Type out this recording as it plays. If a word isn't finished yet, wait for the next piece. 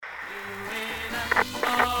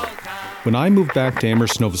When I moved back to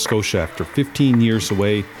Amherst, Nova Scotia after 15 years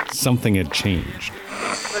away, something had changed.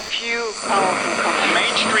 The few powerful companies.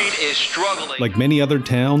 Main Street is struggling. Like many other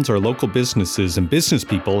towns, our local businesses and business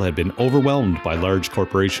people had been overwhelmed by large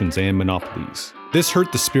corporations and monopolies. This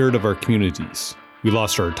hurt the spirit of our communities. We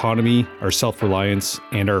lost our autonomy, our self-reliance,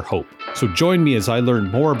 and our hope. So join me as I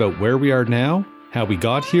learn more about where we are now, how we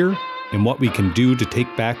got here, and what we can do to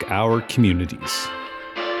take back our communities.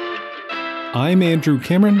 I'm Andrew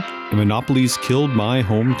Cameron, and monopolies killed my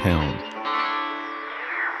hometown.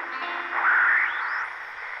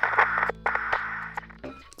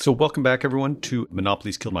 So welcome back, everyone, to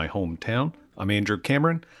Monopolies Killed My Hometown. I'm Andrew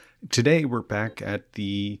Cameron. Today, we're back at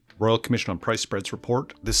the Royal Commission on Price Spreads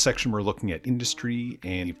report. This section, we're looking at industry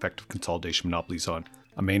and effective consolidation monopolies on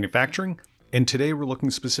manufacturing. And today, we're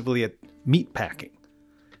looking specifically at meat packing.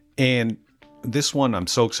 And this one I'm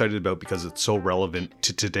so excited about because it's so relevant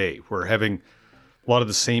to today. We're having a lot of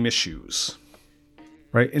the same issues,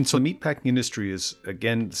 right? And so the meatpacking industry is,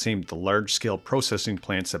 again, the same, the large-scale processing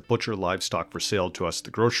plants that butcher livestock for sale to us,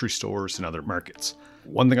 the grocery stores and other markets.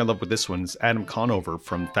 One thing I love with this one is Adam Conover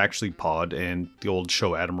from Factually Pod and the old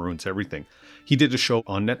show Adam Ruins Everything. He did a show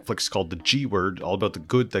on Netflix called The G Word, all about the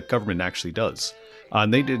good that government actually does.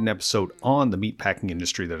 And they did an episode on the meatpacking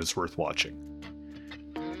industry that is worth watching.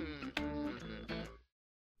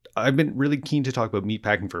 I've been really keen to talk about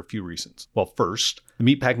meatpacking for a few reasons. Well, first, the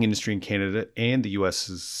meatpacking industry in Canada and the US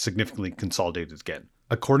is significantly consolidated again.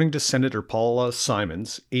 According to Senator Paula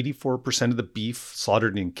Simons, 84% of the beef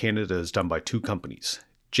slaughtered in Canada is done by two companies,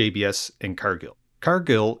 JBS and Cargill.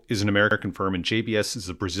 Cargill is an American firm and JBS is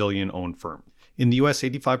a Brazilian-owned firm. In the US,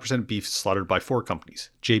 85% of beef is slaughtered by four companies,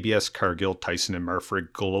 JBS, Cargill, Tyson, and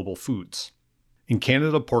Marfrig Global Foods. In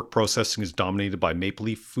Canada, pork processing is dominated by Maple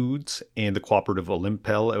Leaf Foods and the cooperative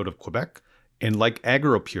Olympel out of Quebec. And like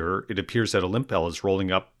AgroPure, it appears that Olympel is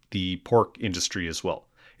rolling up the pork industry as well.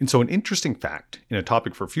 And so an interesting fact, in a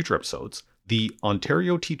topic for future episodes, the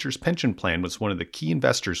Ontario Teachers Pension Plan was one of the key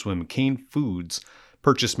investors when McCain Foods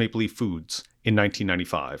purchased Maple Leaf Foods in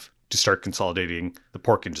 1995 to start consolidating the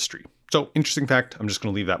pork industry. So, interesting fact, I'm just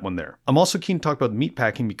going to leave that one there. I'm also keen to talk about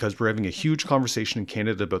meatpacking because we're having a huge conversation in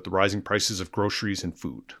Canada about the rising prices of groceries and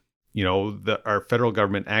food. You know, our federal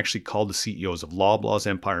government actually called the CEOs of Loblaws,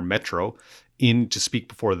 Empire, Metro in to speak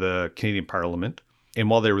before the Canadian Parliament. And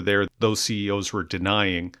while they were there, those CEOs were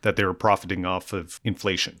denying that they were profiting off of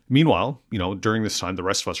inflation. Meanwhile, you know, during this time, the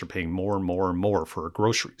rest of us are paying more and more and more for our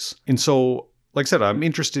groceries. And so, like I said, I'm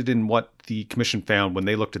interested in what the commission found when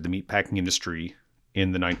they looked at the meatpacking industry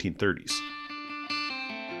in the 1930s.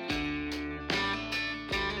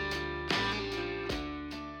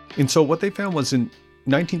 And so what they found was in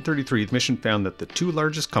 1933, the commission found that the two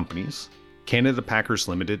largest companies, Canada Packers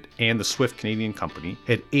Limited and the Swift Canadian Company,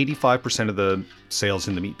 had 85% of the sales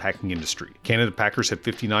in the meatpacking industry. Canada Packers had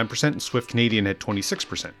 59% and Swift Canadian had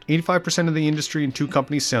 26%. 85% of the industry in two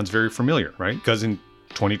companies sounds very familiar, right? Because in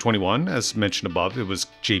 2021, as mentioned above, it was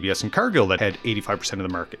JBS and Cargill that had 85% of the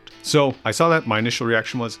market. So I saw that. My initial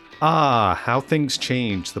reaction was, how things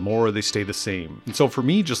change the more they stay the same. And so for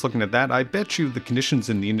me, just looking at that, I bet you the conditions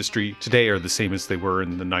in the industry today are the same as they were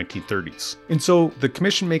in the 1930s. And so the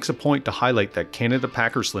commission makes a point to highlight that Canada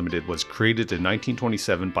Packers Limited was created in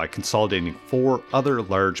 1927 by consolidating four other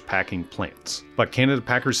large packing plants. But Canada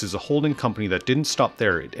Packers is a holding company that didn't stop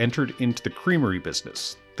there. It entered into the creamery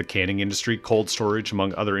business, the canning industry, cold storage,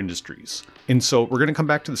 among other industries. And so we're going to come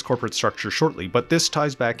back to this corporate structure shortly, but this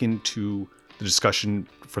ties back into the discussion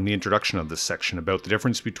from the introduction of this section about the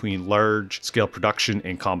difference between large-scale production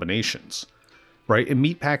and combinations, right? And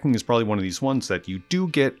meatpacking is probably one of these ones that you do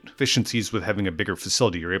get efficiencies with having a bigger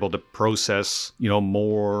facility. You're able to process,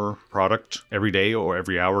 more product every day or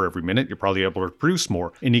every hour, every minute. You're probably able to produce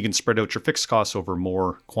more, and you can spread out your fixed costs over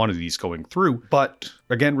more quantities going through. But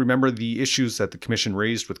again, remember the issues that the commission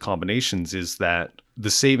raised with combinations is that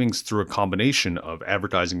the savings through a combination of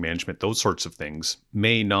advertising management, those sorts of things,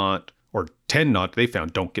 may not, or tend not, they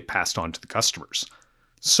found, don't get passed on to the customers.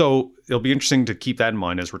 So it'll be interesting to keep that in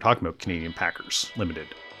mind as we're talking about Canadian Packers Limited.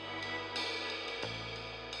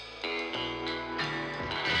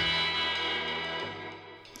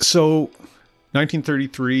 So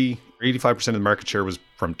 1933, 85% of the market share was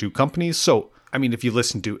from two companies. So, if you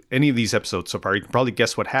listen to any of these episodes so far, you can probably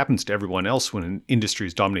guess what happens to everyone else when an industry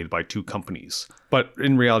is dominated by two companies. But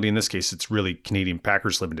in reality, in this case, it's really Canadian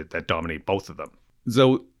Packers Limited that dominate both of them.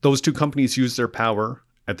 So those two companies use their power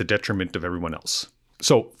at the detriment of everyone else.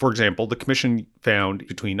 So, for example, the commission found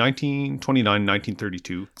between 1929 and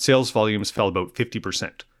 1932, sales volumes fell about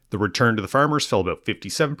 50%. The return to the farmers fell about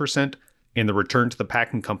 57%, and the return to the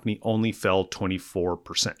packing company only fell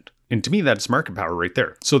 24%. And to me, that's market power right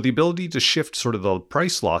there. So the ability to shift sort of the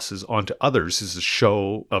price losses onto others is a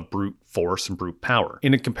show of brute force and brute power.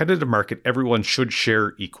 In a competitive market, everyone should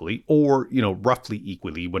share equally or, roughly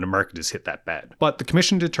equally when a market is hit that bad. But the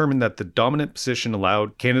commission determined that the dominant position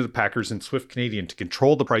allowed Canada Packers and Swift Canadian to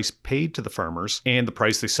control the price paid to the farmers and the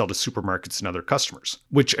price they sell to supermarkets and other customers,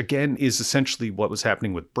 which again is essentially what was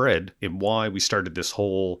happening with bread and why we started this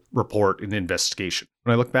whole report and investigation.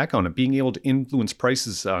 When I look back on it, being able to influence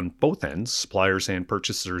prices on both ends, suppliers and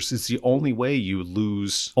purchasers, is the only way you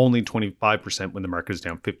lose only 25% when the market is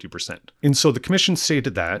down 50%. And so the commission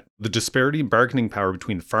stated that the disparity in bargaining power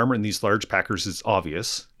between the farmer and these large packers is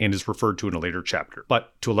obvious and is referred to in a later chapter.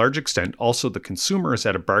 But to a large extent, also the consumer is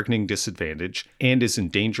at a bargaining disadvantage and is in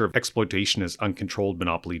danger of exploitation as uncontrolled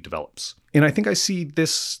monopoly develops. And I think I see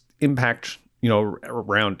this impact,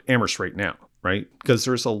 around Amherst right now. Right? Because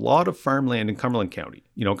there's a lot of farmland in Cumberland County.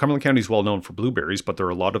 Cumberland County is well known for blueberries, but there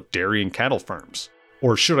are a lot of dairy and cattle farms.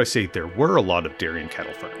 Or should I say there were a lot of dairy and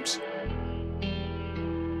cattle farms.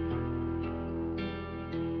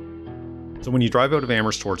 So when you drive out of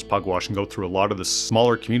Amherst towards Pugwash and go through a lot of the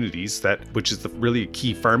smaller communities, which is really a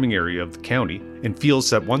key farming area of the county, and fields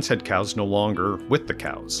that once had cows no longer with the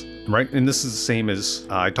cows, right? And this is the same as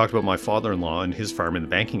I talked about my father-in-law and his farm in the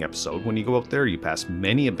banking episode. When you go out there, you pass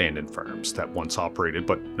many abandoned farms that once operated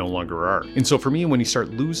but no longer are. And so for me, when you start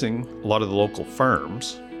losing a lot of the local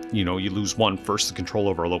farms, you lose one, first, the control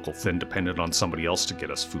over our local then dependent on somebody else to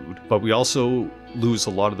get us food. But we also lose a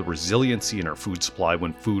lot of the resiliency in our food supply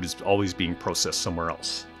when food is always being processed somewhere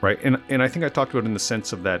else, right? And I think I talked about it in the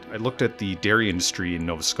sense of that I looked at the dairy industry in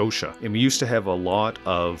Nova Scotia, and we used to have a lot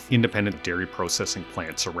of independent dairy processing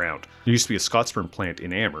plants around. There used to be a Scottsburn plant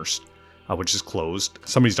in Amherst, which is closed.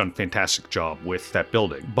 Somebody's done a fantastic job with that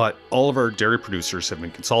building. But all of our dairy producers have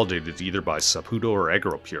been consolidated either by Saputo or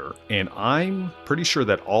AgroPure. And I'm pretty sure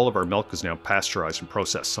that all of our milk is now pasteurized and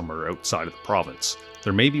processed somewhere outside of the province.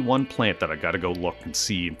 There may be one plant that I got to go look and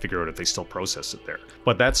see and figure out if they still process it there.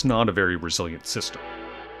 But that's not a very resilient system.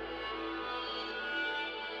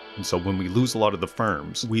 And so when we lose a lot of the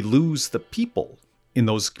farms, we lose the people in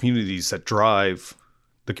those communities that drive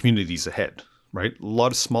the communities ahead. Right? A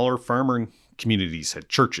lot of smaller farming communities had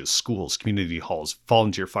churches, schools, community halls,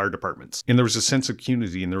 volunteer fire departments. And there was a sense of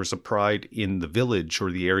community and there was a pride in the village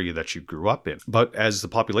or the area that you grew up in. But as the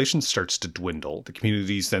population starts to dwindle, the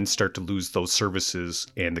communities then start to lose those services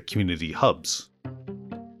and the community hubs.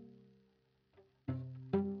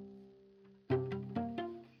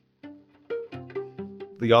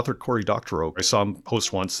 The author Cory Doctorow, I saw him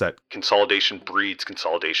post once that consolidation breeds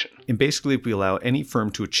consolidation. And basically, if we allow any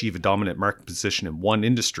firm to achieve a dominant market position in one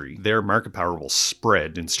industry, their market power will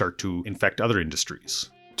spread and start to infect other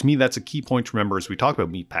industries. To me, that's a key point to remember as we talk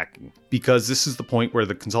about meatpacking, because this is the point where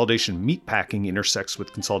the consolidation in meatpacking intersects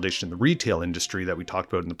with consolidation in the retail industry that we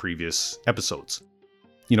talked about in the previous episodes.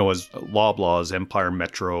 As Loblaws, Empire,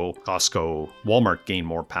 Metro, Costco, Walmart gain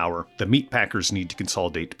more power, the meat packers need to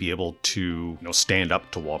consolidate to be able to, stand up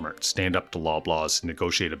to Walmart, stand up to Loblaws, and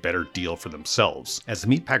negotiate a better deal for themselves. As the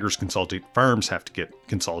meat packers consolidate, farms have to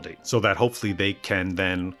consolidate so that hopefully they can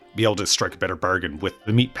then be able to strike a better bargain with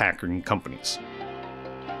the meat packing companies.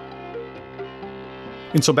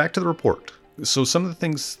 And so back to the report. So some of the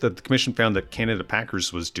things that the commission found that Canada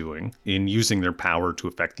Packers was doing in using their power to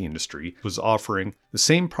affect the industry was offering the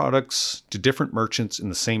same products to different merchants in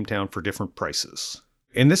the same town for different prices.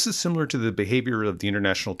 And this is similar to the behavior of the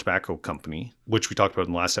International Tobacco Company, which we talked about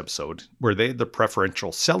in the last episode, where they had the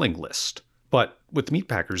preferential selling list. But with the meat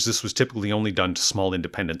packers, this was typically only done to small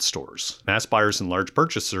independent stores. Mass buyers and large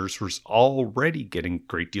purchasers were already getting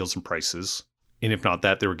great deals and prices. And if not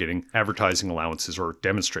that, they were getting advertising allowances or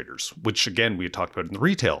demonstrators, which again, we had talked about in the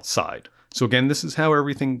retail side. So again, this is how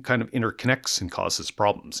everything kind of interconnects and causes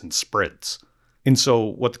problems and spreads. And so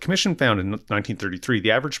what the commission found in 1933, the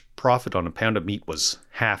average profit on a pound of meat was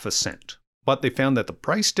half a cent. But they found that the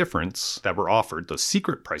price difference that were offered, those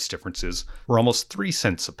secret price differences, were almost 3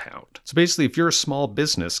 cents a pound. So basically, if you're a small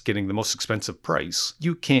business getting the most expensive price,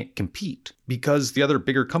 you can't compete because the other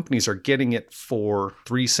bigger companies are getting it for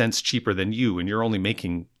 3 cents cheaper than you, and you're only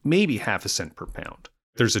making maybe half a cent per pound.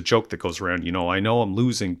 There's a joke that goes around, I know I'm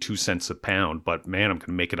losing 2 cents a pound, but man, I'm going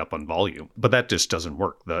to make it up on volume. But that just doesn't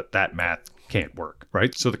work. That math can't work,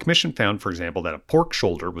 right? So the commission found, for example, that a pork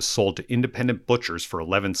shoulder was sold to independent butchers for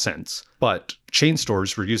 11 cents, but chain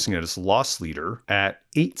stores were using it as a loss leader at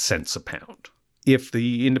 8 cents a pound. If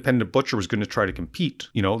the independent butcher was going to try to compete,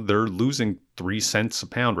 they're losing 3 cents a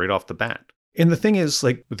pound right off the bat. And the thing is,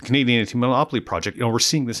 like with the Canadian Anti-Monopoly Project, we're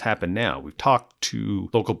seeing this happen now. We've talked to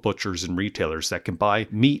local butchers and retailers that can buy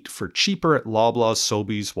meat for cheaper at Loblaws,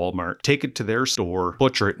 Sobeys, Walmart, take it to their store,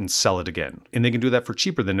 butcher it, and sell it again. And they can do that for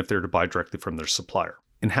cheaper than if they were to buy directly from their supplier.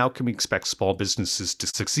 And how can we expect small businesses to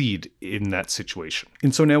succeed in that situation?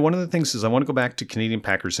 And so now one of the things is I want to go back to Canadian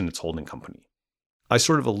Packers and its holding company. I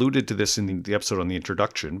sort of alluded to this in the episode on the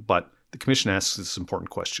introduction, but the commission asks this important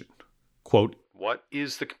question. Quote, what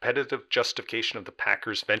is the competitive justification of the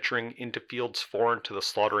Packers venturing into fields foreign to the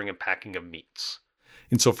slaughtering and packing of meats?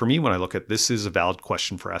 And so for me, when I look at this is a valid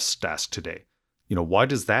question for us to ask today. Why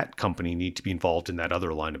does that company need to be involved in that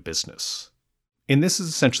other line of business? And this is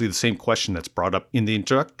essentially the same question that's brought up in the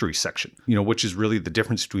introductory section, which is really the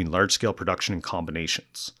difference between large-scale production and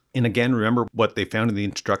combinations. And again, remember what they found in the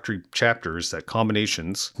introductory chapter is that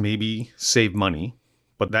combinations maybe save money,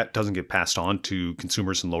 but that doesn't get passed on to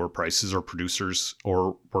consumers in lower prices or producers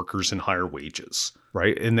or workers in higher wages,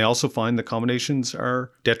 right? And they also find the combinations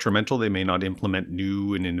are detrimental. They may not implement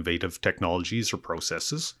new and innovative technologies or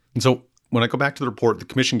processes. And so when I go back to the report, the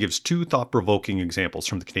commission gives two thought-provoking examples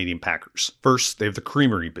from the Canadian Packers. First, they have the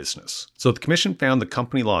creamery business. So the commission found the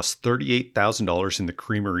company lost $38,000 in the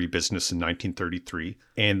creamery business in 1933,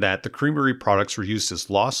 and that the creamery products were used as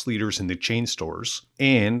loss leaders in the chain stores.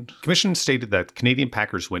 And the commission stated that Canadian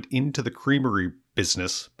Packers went into the creamery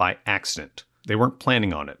business by accident. They weren't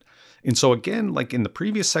planning on it. And so again, like in the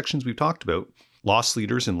previous sections we've talked about, loss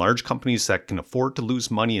leaders in large companies that can afford to lose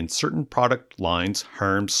money in certain product lines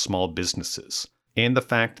harms small businesses. And the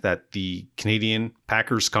fact that the Canadian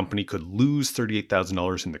Packers company could lose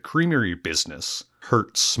 $38,000 in the creamery business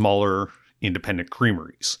hurt smaller independent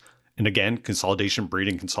creameries. And again, consolidation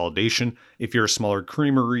breeding consolidation. If you're a smaller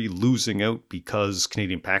creamery losing out because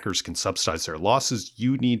Canadian Packers can subsidize their losses,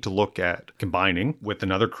 you need to look at combining with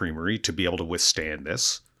another creamery to be able to withstand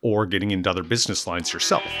this, or getting into other business lines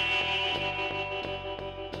yourself.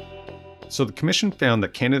 So the commission found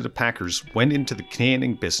that Canada Packers went into the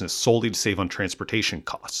canning business solely to save on transportation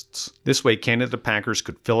costs. This way, Canada Packers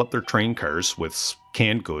could fill up their train cars with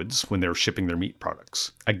canned goods when they were shipping their meat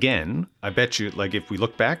products. Again, I bet you, if we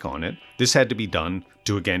look back on it, this had to be done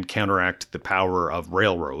to, again, counteract the power of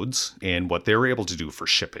railroads and what they were able to do for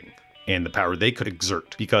shipping and the power they could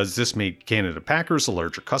exert, because this made Canada Packers a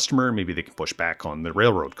larger customer. Maybe they can push back on the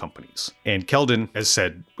railroad companies. And Keldon has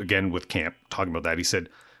said, again with Camp, talking about that, he said,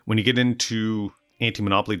 when you get into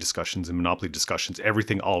anti-monopoly discussions and monopoly discussions,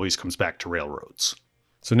 everything always comes back to railroads.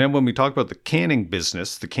 So now when we talk about the canning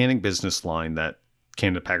business line that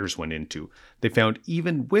Canada Packers went into, they found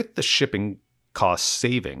even with the shipping cost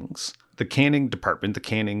savings, the canning department, the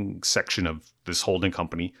canning section of this holding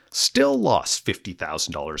company, still lost $50,000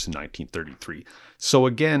 in 1933. So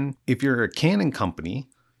again, if you're a canning company,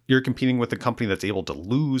 you're competing with a company that's able to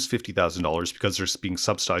lose $50,000 because they're being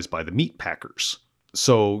subsidized by the meat packers.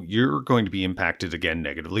 So you're going to be impacted again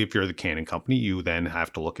negatively. If you're the canning company, you then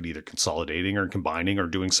have to look at either consolidating or combining or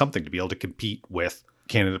doing something to be able to compete with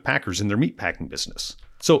Canada Packers in their meat packing business.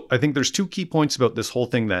 So I think there's two key points about this whole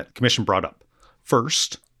thing that Commission brought up.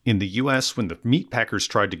 First, in the US, when the meat packers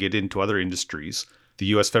tried to get into other industries, the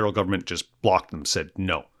US federal government just blocked them, said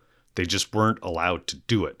no. They just weren't allowed to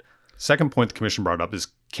do it. Second point the Commission brought up is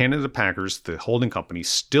Canada Packers, the holding company,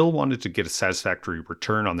 still wanted to get a satisfactory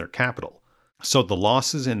return on their capital. So the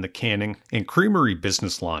losses in the canning and creamery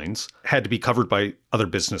business lines had to be covered by other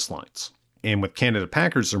business lines. And with Canada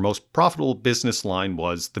Packers, their most profitable business line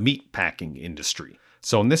was the meat packing industry.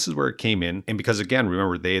 So and this is where it came in. And because, again,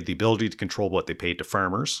 remember, they had the ability to control what they paid to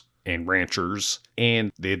farmers and ranchers,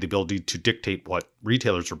 and they had the ability to dictate what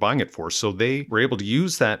retailers were buying it for. So they were able to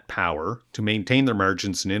use that power to maintain their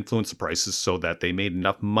margins and influence the prices so that they made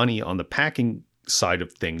enough money on the packing side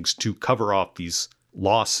of things to cover off these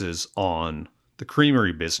losses on the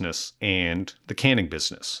creamery business and the canning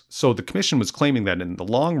business. So the commission was claiming that in the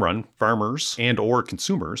long run, farmers and or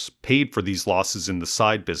consumers paid for these losses in the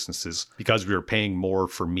side businesses because we were paying more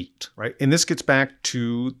for meat, right? And this gets back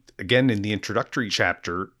to, again, in the introductory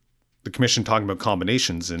chapter, the commission talking about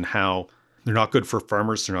combinations and how they're not good for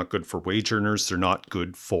farmers, they're not good for wage earners, they're not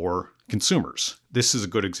good for consumers. This is a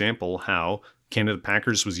good example how Canada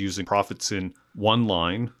Packers was using profits in one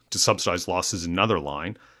line to subsidize losses in another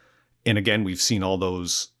line. And again, we've seen all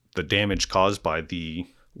the damage caused by the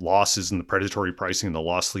losses and the predatory pricing and the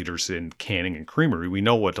loss leaders in canning and creamery. We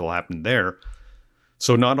know what will happen there.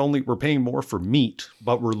 So not only we're paying more for meat,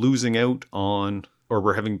 but we're losing out on, or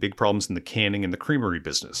we're having big problems in the canning and the creamery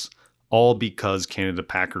business, all because Canada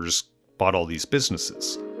Packers bought all these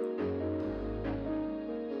businesses.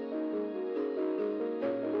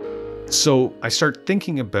 So I start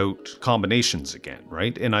thinking about combinations again,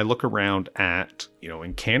 right? And I look around at,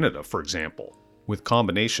 in Canada, for example, with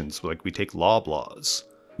combinations, like we take Loblaws.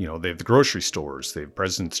 They have the grocery stores, they have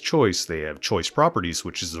President's Choice, they have Choice Properties,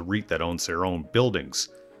 which is a REIT that owns their own buildings.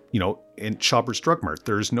 In Shoppers Drug Mart,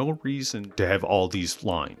 there's no reason to have all these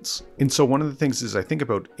lines. And so one of the things is I think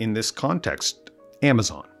about in this context,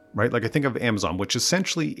 Amazon, right? Like I think of Amazon, which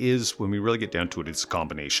essentially is, when we really get down to it, it's a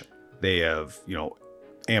combination. They have,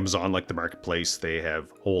 Amazon, like the marketplace, they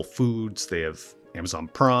have Whole Foods, they have Amazon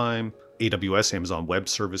Prime, AWS, Amazon Web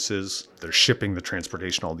Services, their shipping, the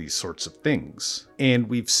transportation, all these sorts of things. And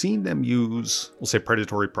we've seen them use, we'll say,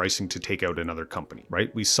 predatory pricing to take out another company,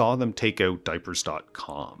 right? We saw them take out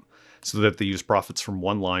diapers.com so that they use profits from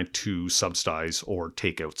one line to subsidize or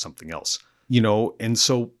take out something else. And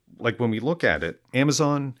so like when we look at it,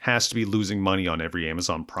 Amazon has to be losing money on every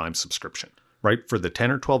Amazon Prime subscription, right? For the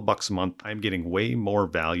 10 or 12 bucks a month, I'm getting way more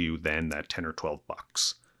value than that 10 or 12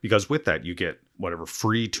 bucks. Because with that, you get whatever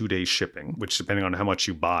free 2-day shipping, which depending on how much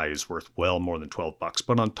you buy is worth well more than 12 bucks.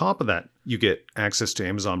 But on top of that, you get access to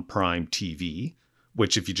Amazon Prime TV,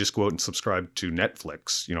 which if you just go out and subscribe to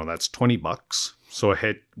Netflix, that's 20 bucks. So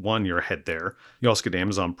you're ahead there. You also get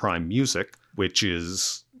Amazon Prime Music, which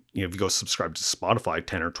is, if you go subscribe to Spotify,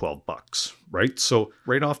 10 or 12 bucks, right? So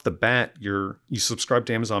right off the bat, you subscribe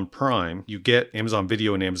to Amazon Prime, you get Amazon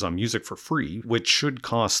Video and Amazon Music for free, which should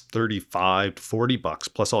cost 35 to 40 bucks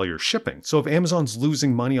plus all your shipping. So if Amazon's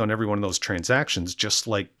losing money on every one of those transactions, just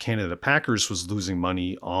like Canada Packers was losing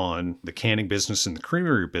money on the canning business and the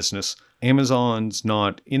creamery business, Amazon's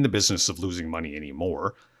not in the business of losing money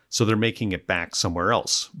anymore. So they're making it back somewhere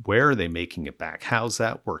else. Where are they making it back? How's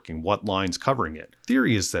that working? What line's covering it?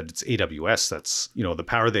 Theory is that it's AWS. That's, the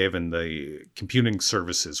power they have in the computing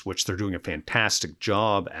services, which they're doing a fantastic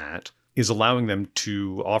job at, is allowing them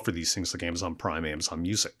to offer these things like Amazon Prime, Amazon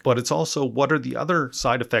Music. But it's also, what are the other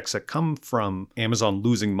side effects that come from Amazon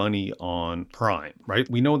losing money on Prime, right?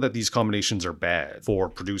 We know that these combinations are bad for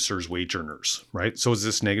producers, wage earners, right? So is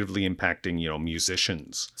this negatively impacting,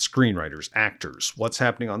 musicians, screenwriters, actors? What's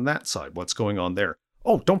happening on that side? What's going on there?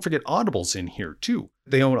 Oh, don't forget Audible's in here too.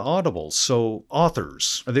 They own Audible. So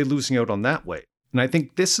authors, are they losing out on that way? And I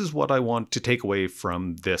think this is what I want to take away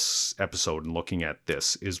from this episode and looking at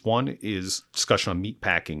this is one is discussion on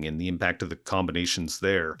meatpacking and the impact of the combinations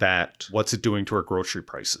there, that what's it doing to our grocery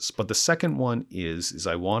prices. But the second one is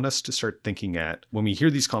I want us to start thinking at when we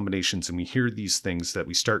hear these combinations and we hear these things that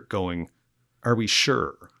we start going, are we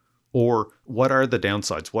sure? Or what are the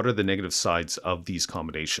downsides? What are the negative sides of these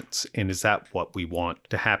combinations? And is that what we want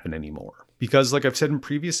to happen anymore? Because like I've said in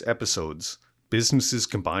previous episodes, businesses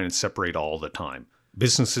combine and separate all the time.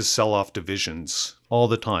 Businesses sell off divisions all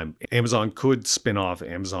the time. Amazon could spin off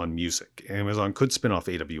Amazon Music. Amazon could spin off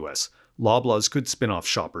AWS. Loblaws could spin off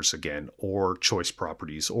Shoppers again, or Choice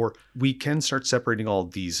Properties, or we can start separating all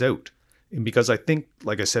of these out. And because I think,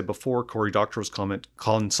 like I said before, Cory Doctorow's comment,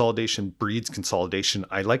 consolidation breeds consolidation.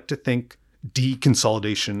 I like to think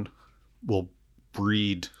deconsolidation will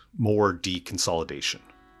breed more deconsolidation.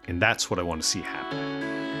 And that's what I want to see happen.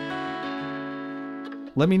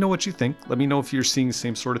 Let me know what you think. Let me know if you're seeing the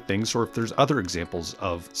same sort of things or if there's other examples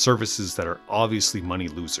of services that are obviously money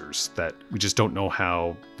losers that we just don't know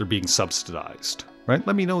how they're being subsidized, right?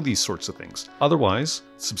 Let me know these sorts of things. Otherwise,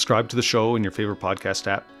 subscribe to the show in your favorite podcast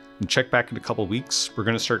app and check back in a couple of weeks. We're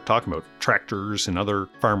going to start talking about tractors and other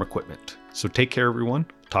farm equipment. So take care, everyone.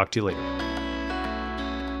 Talk to you later.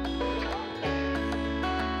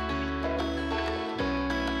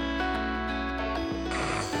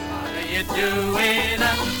 Doing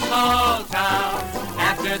a small town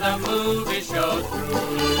after the movie show's through.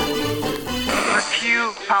 A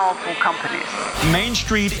few powerful companies. Main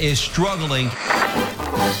Street is struggling.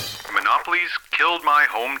 Monopolies killed my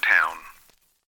hometown.